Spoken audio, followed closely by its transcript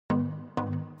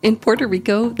In Puerto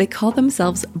Rico, they call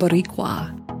themselves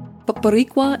Boricua. But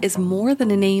Boricua is more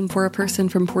than a name for a person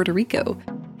from Puerto Rico.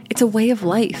 It's a way of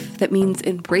life that means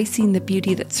embracing the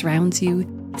beauty that surrounds you,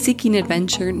 seeking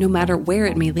adventure no matter where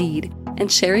it may lead,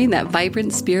 and sharing that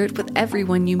vibrant spirit with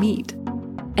everyone you meet.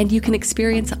 And you can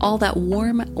experience all that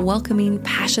warm, welcoming,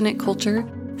 passionate culture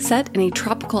set in a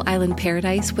tropical island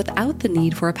paradise without the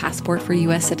need for a passport for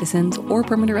U.S. citizens or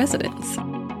permanent residents.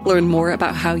 Learn more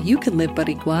about how you can live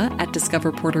Boricua at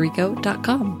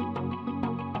discoverpuertorico.com.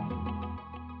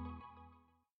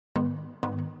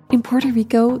 In Puerto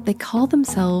Rico, they call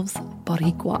themselves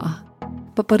Boricua.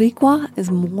 But Boricua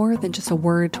is more than just a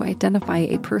word to identify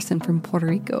a person from Puerto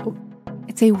Rico.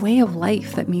 It's a way of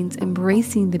life that means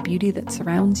embracing the beauty that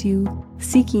surrounds you,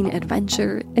 seeking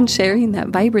adventure, and sharing that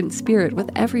vibrant spirit with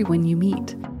everyone you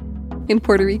meet. In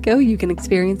Puerto Rico, you can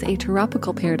experience a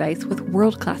tropical paradise with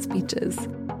world-class beaches.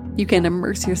 You can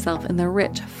immerse yourself in the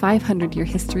rich 500-year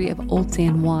history of Old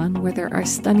San Juan, where there are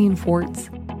stunning forts,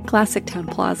 classic town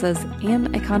plazas, and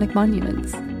iconic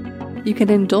monuments. You can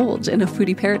indulge in a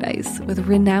foodie paradise with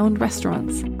renowned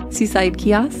restaurants, seaside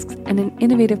kiosks, and an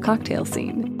innovative cocktail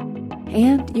scene.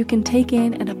 And you can take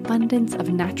in an abundance of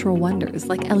natural wonders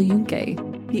like El Yunque,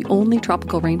 the only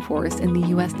tropical rainforest in the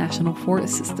U.S. National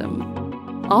Forest System,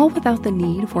 all without the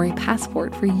need for a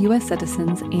passport for U.S.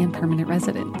 citizens and permanent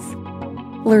residents.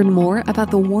 Learn more about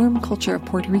the warm culture of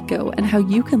Puerto Rico and how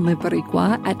you can live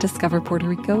Boricua at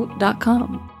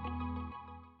discoverpuertorico.com.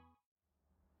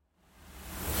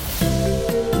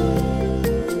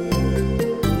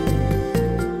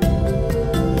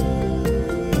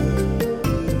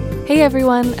 Hey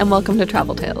everyone, and welcome to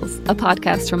Travel Tales, a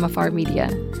podcast from Afar Media.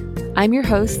 I'm your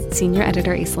host, Senior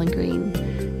Editor Aislinn Green,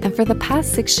 and for the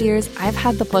past 6 years, I've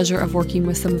had the pleasure of working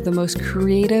with some of the most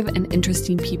creative and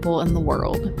interesting people in the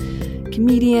world.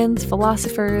 Comedians,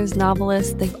 philosophers,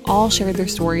 novelists, they've all shared their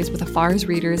stories with Afar's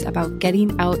readers about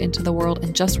getting out into the world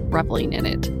and just reveling in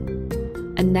it.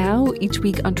 And now, each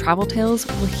week on Travel Tales,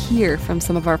 we'll hear from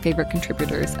some of our favorite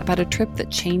contributors about a trip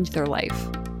that changed their life.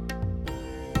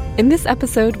 In this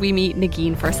episode, we meet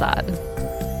Negin Farsad.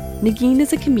 Negin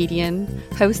is a comedian,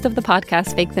 host of the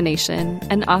podcast Fake the Nation,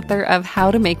 and author of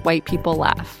How to Make White People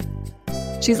Laugh.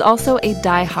 She's also a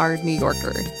die-hard New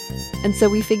Yorker. And so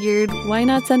we figured, why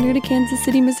not send her to Kansas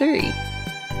City, Missouri?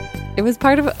 It was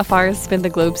part of Afar's Spin the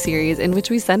Globe series, in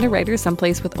which we send a writer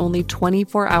someplace with only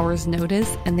 24 hours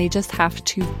notice, and they just have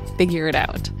to figure it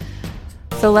out.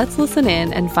 So let's listen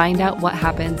in and find out what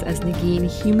happens as Negin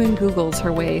human Googles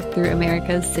her way through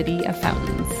America's city of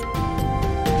fountains.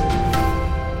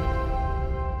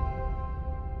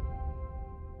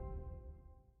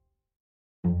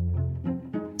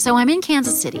 So I'm in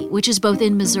Kansas City, which is both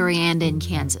in Missouri and in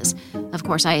Kansas. Of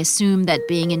course, I assumed that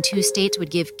being in two states would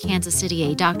give Kansas City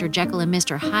a Dr. Jekyll and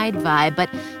Mr. Hyde vibe, but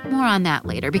more on that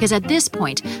later, because at this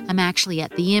point, I'm actually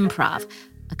at the Improv,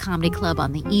 a comedy club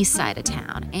on the east side of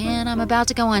town, and I'm about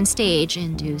to go on stage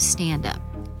and do stand-up.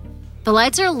 The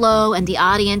lights are low, and the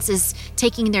audience is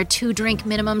taking their 2-drink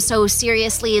minimum so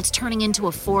seriously it's turning into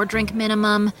a 4-drink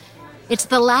minimum. It's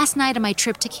the last night of my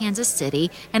trip to Kansas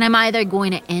City, and I'm either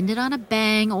going to end it on a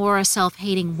bang or a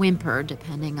self-hating whimper,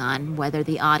 depending on whether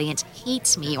the audience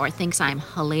hates me or thinks I'm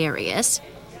hilarious.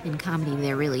 In comedy,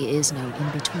 there really is no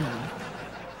in-between.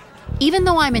 Even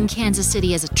though I'm in Kansas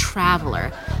City as a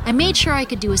traveler, I made sure I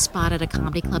could do a spot at a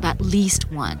comedy club at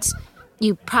least once.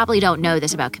 You probably don't know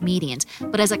this about comedians,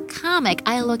 but as a comic,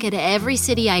 I look at every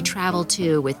city I travel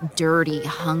to with dirty,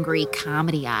 hungry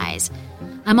comedy eyes.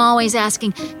 I'm always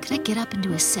asking, could I get up and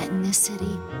do a set in this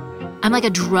city? I'm like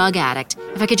a drug addict.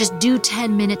 If I could just do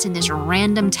 10 minutes in this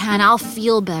random town, I'll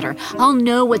feel better. I'll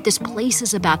know what this place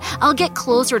is about. I'll get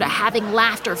closer to having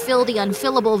laughter fill the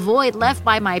unfillable void left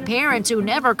by my parents who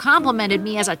never complimented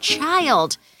me as a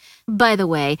child. By the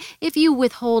way, if you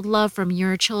withhold love from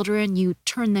your children, you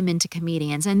turn them into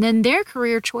comedians, and then their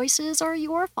career choices are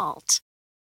your fault.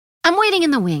 I'm waiting in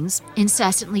the wings,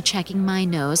 incessantly checking my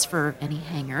nose for any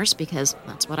hangers, because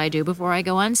that's what I do before I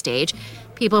go on stage.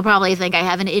 People probably think I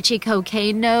have an itchy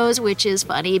cocaine nose, which is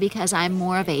funny because I'm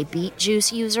more of a beet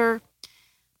juice user.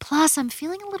 Plus, I'm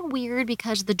feeling a little weird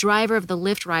because the driver of the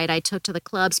Lyft ride I took to the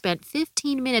club spent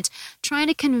 15 minutes trying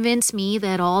to convince me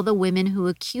that all the women who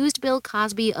accused Bill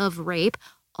Cosby of rape,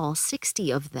 all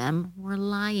 60 of them, were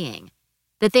lying.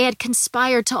 That they had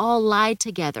conspired to all lie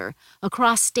together,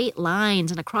 across state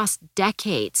lines and across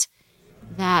decades.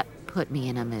 That put me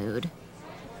in a mood.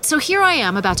 So here I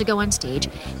am about to go on stage,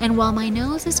 and while my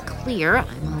nose is clear,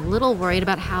 I'm a little worried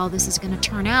about how this is going to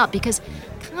turn out because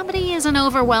comedy is an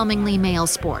overwhelmingly male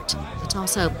sport. It's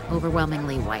also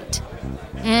overwhelmingly white.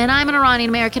 And I'm an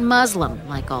Iranian-American Muslim,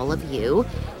 like all of you,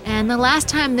 And the last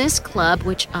time this club,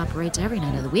 which operates every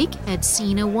night of the week, had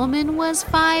seen a woman was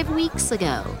 5 weeks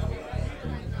ago.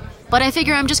 But I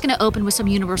figure I'm just going to open with some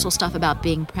universal stuff about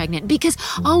being pregnant because,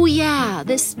 oh yeah,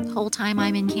 this whole time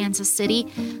I'm in Kansas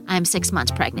City, I'm 6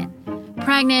 months pregnant.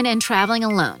 Pregnant and traveling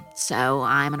alone. So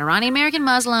I'm an Iranian-American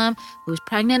Muslim who's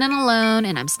pregnant and alone,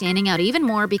 and I'm standing out even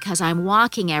more because I'm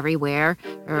walking everywhere,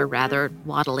 or rather,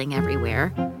 waddling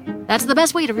everywhere. That's the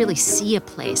best way to really see a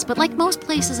place, but like most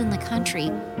places in the country,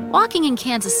 walking in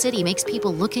Kansas City makes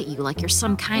people look at you like you're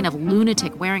some kind of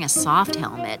lunatic wearing a soft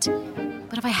helmet.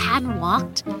 But if I hadn't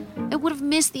walked, I would have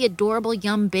missed the adorable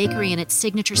Yum Bakery and its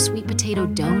signature sweet potato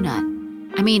donut.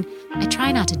 I mean, I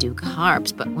try not to do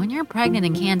carbs, but when you're pregnant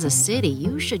in Kansas City,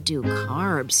 you should do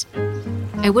carbs.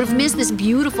 I would have missed this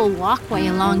beautiful walkway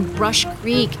along Brush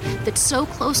Creek that's so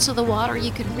close to the water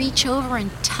you could reach over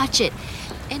and touch it.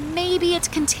 And maybe it's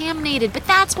contaminated, but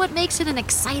that's what makes it an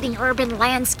exciting urban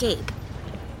landscape.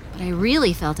 But I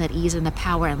really felt at ease in the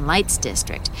Power and Lights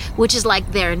district, which is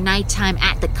like their nighttime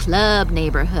at the club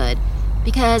neighborhood,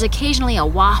 because occasionally a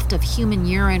waft of human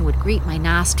urine would greet my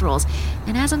nostrils,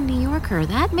 and as a New Yorker,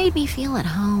 that made me feel at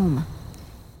home.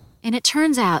 And it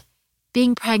turns out,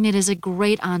 being pregnant is a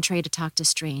great entree to talk to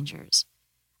strangers.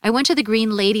 I went to the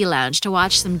Green Lady Lounge to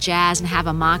watch some jazz and have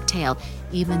a mocktail,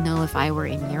 even though if I were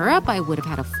in Europe, I would have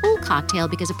had a full cocktail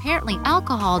because apparently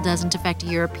alcohol doesn't affect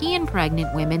European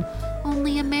pregnant women,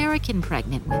 only American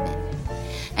pregnant women.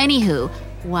 Anywho,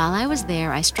 while I was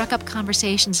there, I struck up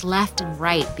conversations left and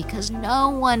right because no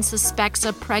one suspects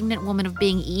a pregnant woman of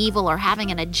being evil or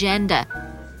having an agenda.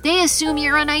 They assume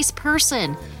you're a nice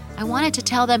person. I wanted to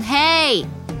tell them, hey,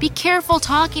 be careful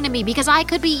talking to me because I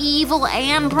could be evil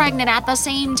and pregnant at the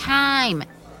same time.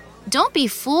 Don't be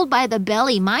fooled by the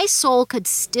belly. My soul could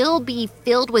still be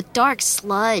filled with dark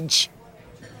sludge.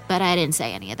 But I didn't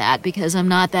say any of that because I'm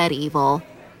not that evil.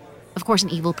 Of course, an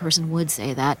evil person would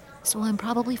say that, so I'm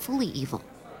probably fully evil.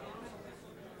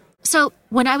 So,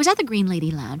 when I was at the Green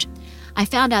Lady Lounge, I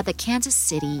found out that Kansas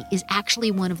City is actually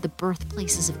one of the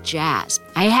birthplaces of jazz.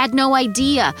 I had no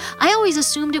idea. I always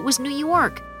assumed it was New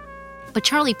York. But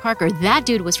Charlie Parker, that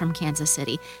dude was from Kansas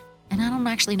City, and I don't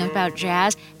actually know about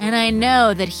jazz, and I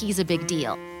know that he's a big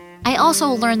deal. I also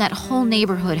learned that whole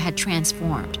neighborhood had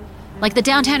transformed. Like the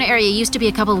downtown area used to be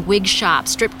a couple of wig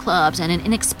shops, strip clubs, and an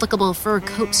inexplicable fur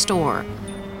coat store.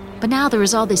 But now there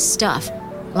is all this stuff,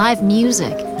 live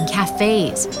music and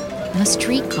cafes and a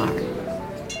streetcar.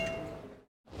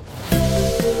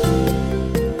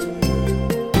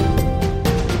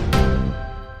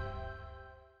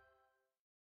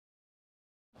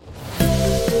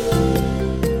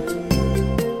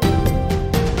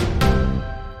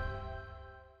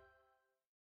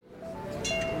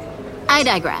 I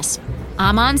digress.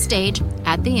 I'm on stage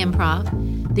at the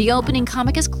Improv. The opening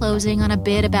comic is closing on a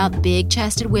bit about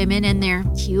big-chested women and their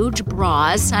huge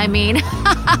bras. I mean, isn't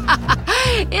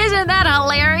that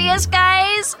hilarious,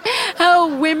 guys?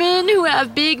 How women who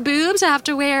have big boobs have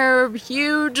to wear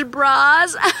huge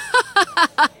bras?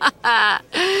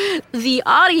 The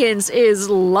audience is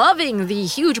loving the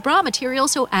huge bra material,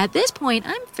 so at this point,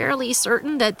 I'm fairly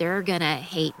certain that they're gonna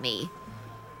hate me.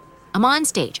 I'm on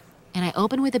stage, and I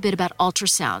open with a bit about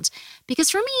ultrasounds, because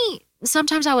for me,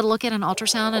 sometimes I would look at an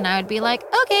ultrasound and I would be like,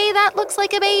 okay, that looks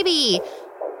like a baby.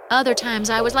 Other times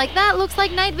I was like, that looks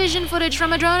like night vision footage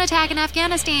from a drone attack in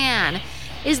Afghanistan.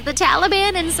 Is the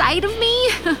Taliban inside of me?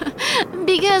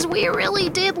 Because we really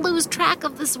did lose track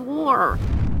of this war.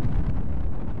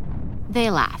 They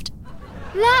laughed.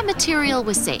 That material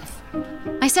was safe.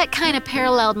 My set kind of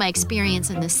paralleled my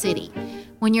experience in the city.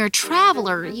 When you're a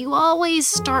traveler, you always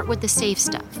start with the safe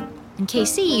stuff. In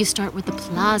KC, you start with the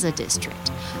Plaza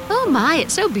District. Oh my,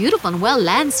 it's so beautiful and well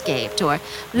landscaped. Or,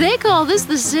 they call this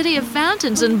the City of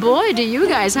Fountains, and boy, do you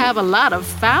guys have a lot of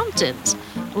fountains.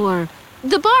 Or,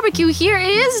 the barbecue here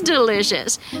is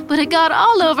delicious, but it got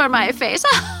all over my face.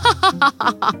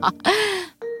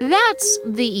 That's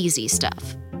the easy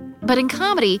stuff. But in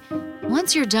comedy,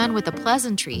 once you're done with the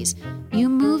pleasantries, you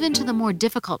move into the more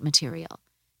difficult material.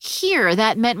 Here,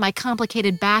 that meant my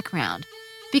complicated background.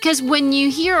 Because when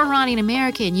you hear Iranian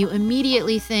American, you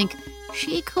immediately think,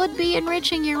 she could be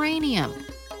enriching uranium.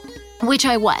 Which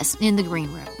I was, in the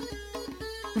green room.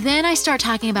 Then I start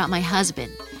talking about my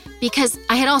husband, because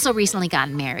I had also recently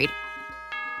gotten married.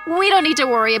 We don't need to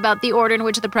worry about the order in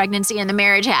which the pregnancy and the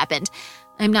marriage happened.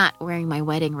 I'm not wearing my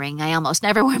wedding ring. I almost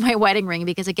never wear my wedding ring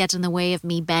because it gets in the way of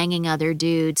me banging other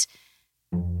dudes.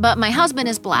 But my husband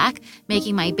is black,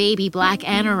 making my baby black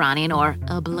and Iranian, or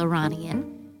a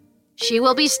Blaranian. She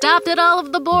will be stopped at all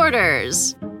of the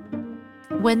borders.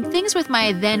 When things with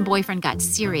my then-boyfriend got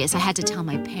serious, I had to tell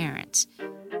my parents.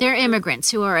 They're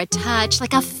immigrants who are a touch,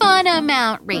 like a fun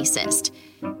amount, racist.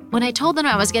 When I told them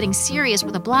I was getting serious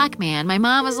with a black man, my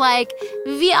mom was like,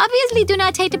 "We obviously do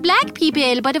not hate black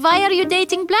people, but why are you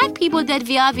dating black people that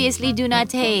we obviously do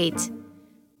not hate?"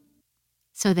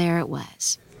 So there it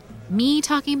was. Me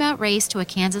talking about race to a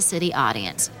Kansas City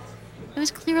audience. It was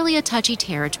clearly a touchy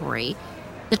territory.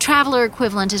 The traveler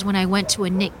equivalent is when I went to a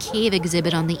Nick Cave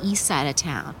exhibit on the east side of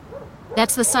town.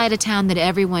 That's the side of town that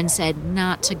everyone said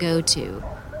not to go to.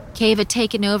 Cave had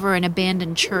taken over an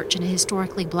abandoned church in a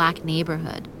historically black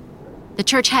neighborhood. The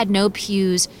church had no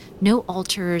pews, no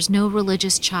altars, no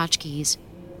religious tchotchkes,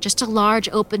 just a large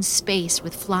open space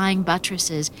with flying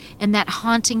buttresses and that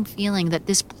haunting feeling that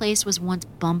this place was once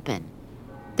bumpin',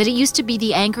 that it used to be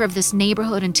the anchor of this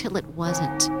neighborhood until it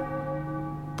wasn't,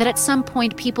 that at some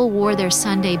point people wore their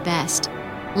Sunday best,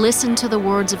 listened to the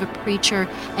words of a preacher,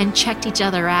 and checked each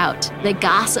other out. They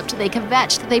gossiped, they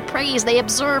kvetched, they praised, they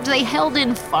observed, they held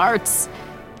in farts.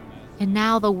 And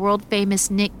now the world-famous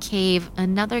Nick Cave,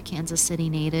 another Kansas City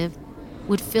native,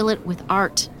 would fill it with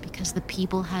art because the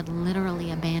people had literally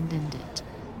abandoned it.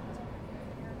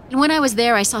 And when I was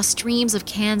there, I saw streams of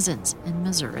Kansans and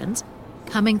Missourians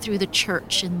coming through the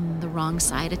church in the wrong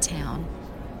side of town,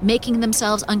 making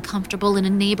themselves uncomfortable in a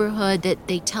neighborhood that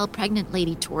they tell pregnant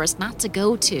lady tourists not to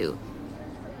go to.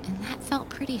 And that felt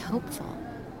pretty hopeful.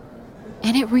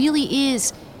 And it really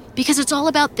is, because it's all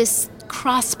about this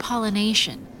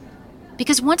cross-pollination.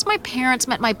 Because once my parents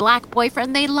met my black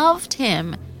boyfriend, they loved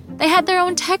him. They had their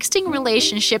own texting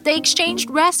relationship. They exchanged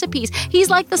recipes.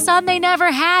 He's like the son they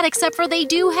never had, except for they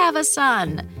do have a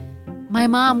son. My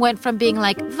mom went from being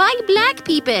like, "Why black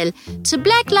people?" to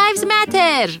 "Black Lives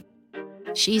Matter."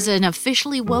 She's an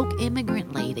officially woke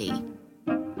immigrant lady.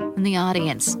 And the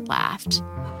audience laughed.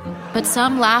 But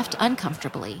some laughed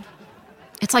uncomfortably.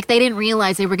 It's like they didn't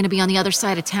realize they were going to be on the other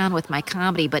side of town with my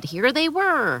comedy, but here they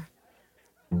were.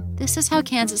 This is how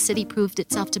Kansas City proved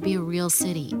itself to be a real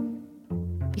city.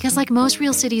 Because like most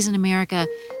real cities in America,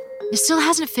 it still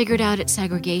hasn't figured out its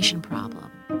segregation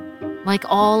problem. Like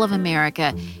all of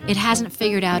America, it hasn't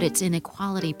figured out its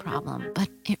inequality problem, but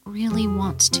it really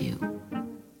wants to.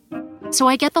 So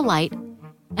I get the light,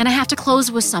 and I have to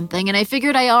close with something, and I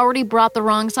figured I already brought the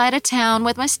wrong side of town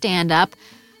with my stand-up.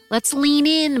 Let's lean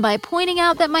in by pointing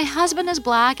out that my husband is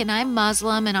black and I'm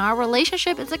Muslim, and our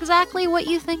relationship is exactly what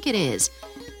you think it is.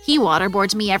 He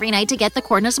waterboards me every night to get the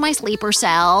corners of my sleeper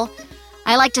cell.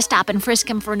 I like to stop and frisk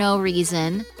him for no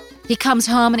reason. He comes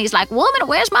home and he's like, "Woman,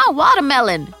 where's my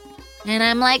watermelon?" And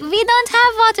I'm like, "We don't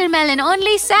have watermelon,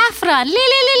 only saffron. Li,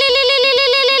 li, li, li, li, li, li,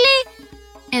 li, li, li."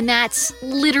 And that's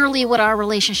literally what our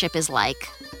relationship is like,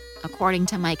 according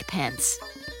to Mike Pence.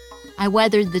 I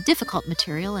weathered the difficult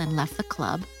material and left the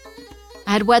club.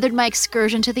 I had weathered my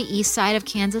excursion to the east side of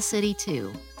Kansas City,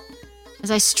 too.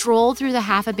 As I strolled through the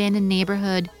half-abandoned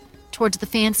neighborhood towards the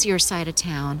fancier side of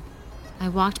town, I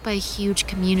walked by a huge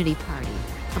community party.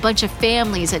 A bunch of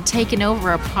families had taken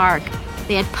over a park.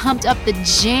 They had pumped up the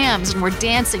jams and were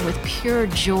dancing with pure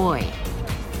joy.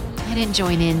 I didn't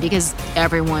join in because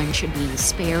everyone should be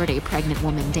spared a pregnant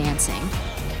woman dancing.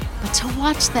 But to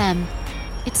watch them,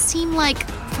 it seemed like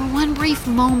for one brief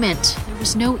moment, there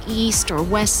was no east or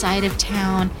west side of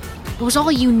town. It was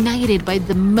all united by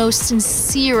the most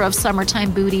sincere of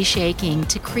summertime booty shaking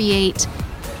to create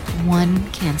one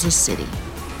Kansas City.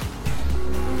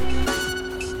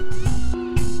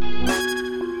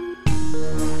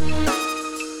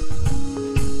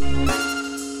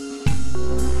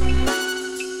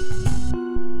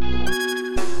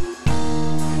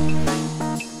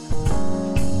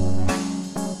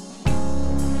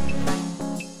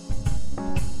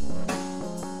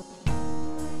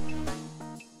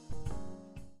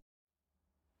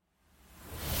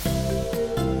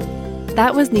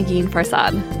 That was Negin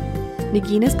Farsad.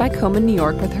 Negin is back home in New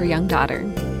York with her young daughter.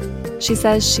 She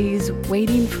says she's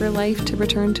waiting for life to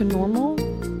return to normal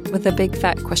with a big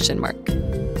fat question mark.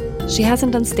 She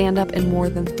hasn't done stand-up in more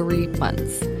than 3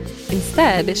 months.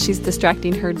 Instead, she's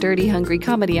distracting her dirty, hungry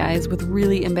comedy eyes with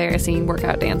really embarrassing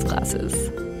workout dance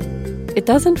classes. It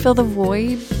doesn't fill the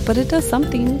void, but it does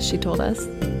something, she told us.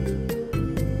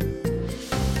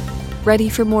 Ready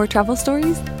for more travel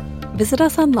stories? Visit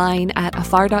us online at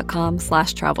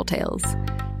afar.com/traveltales.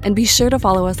 And be sure to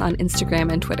follow us on Instagram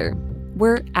and Twitter.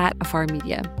 We're at Afar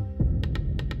Media.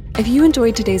 If you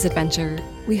enjoyed today's adventure,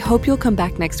 we hope you'll come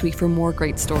back next week for more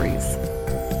great stories.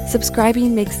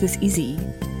 Subscribing makes this easy.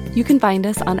 You can find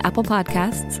us on Apple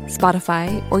Podcasts,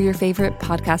 Spotify, or your favorite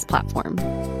podcast platform.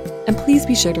 And please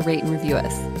be sure to rate and review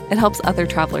us. It helps other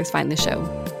travelers find the show.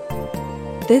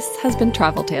 This has been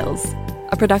Travel Tales,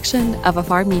 a production of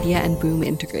Afar Media and Boom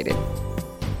Integrated.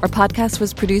 Our podcast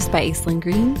was produced by Aislinn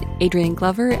Green, Adrian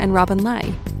Glover, and Robin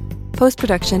Lai.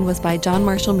 Post-production was by John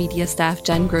Marshall Media staff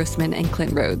Jen Grossman and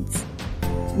Clint Rhodes.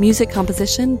 Music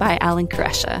composition by Alan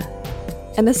Koresha.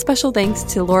 And a special thanks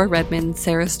to Laura Redmond,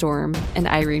 Sarah Storm, and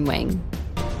Irene Wang.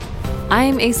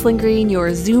 I'm Aislinn Green,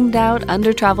 your zoomed-out,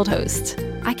 under-traveled host.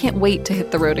 I can't wait to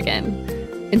hit the road again.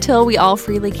 Until we all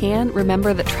freely can,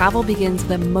 remember that travel begins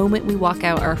the moment we walk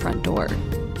out our front door.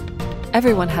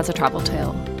 Everyone has a travel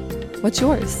tale. What's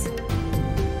yours?